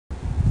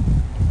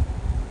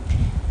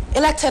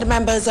Elected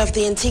members of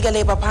the Antigua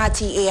Labour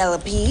Party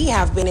ALP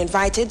have been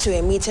invited to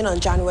a meeting on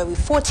January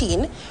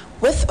 14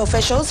 with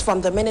officials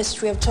from the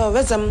Ministry of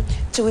Tourism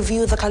to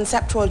review the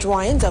conceptual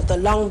drawings of the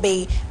Long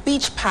Bay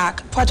Beach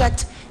Park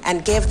project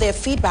and give their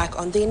feedback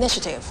on the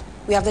initiative.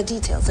 We have the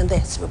details in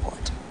this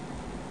report.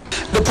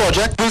 The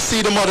project will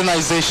see the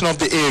modernization of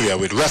the area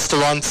with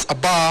restaurants, a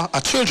bar,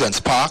 a children's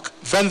park,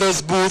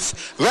 vendors'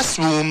 booth,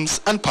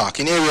 restrooms and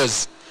parking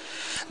areas.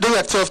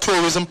 Director of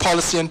Tourism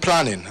Policy and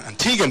Planning,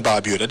 Antigua and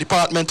Barbuda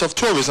Department of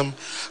Tourism,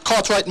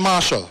 Cartwright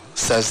Marshall,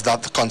 says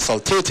that the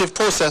consultative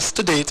process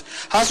to date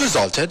has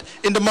resulted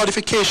in the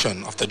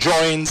modification of the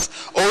drawings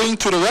owing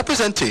to the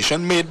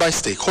representation made by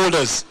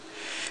stakeholders.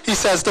 He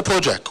says the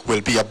project will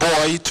be a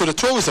buoy to the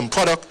tourism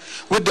product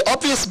with the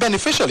obvious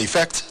beneficial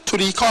effect to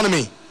the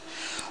economy.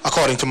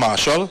 According to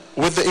Marshall,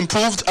 with the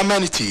improved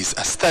amenities,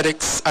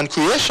 aesthetics and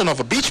creation of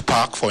a beach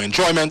park for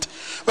enjoyment,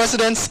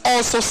 residents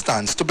also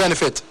stands to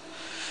benefit.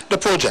 The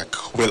project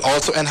will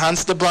also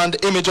enhance the brand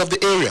image of the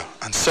area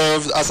and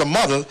serve as a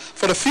model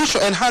for the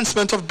future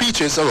enhancement of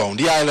beaches around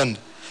the island.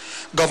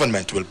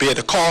 Government will bear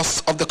the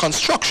cost of the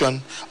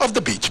construction of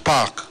the beach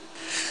park.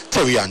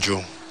 Terry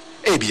Andrew,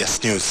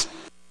 ABS News.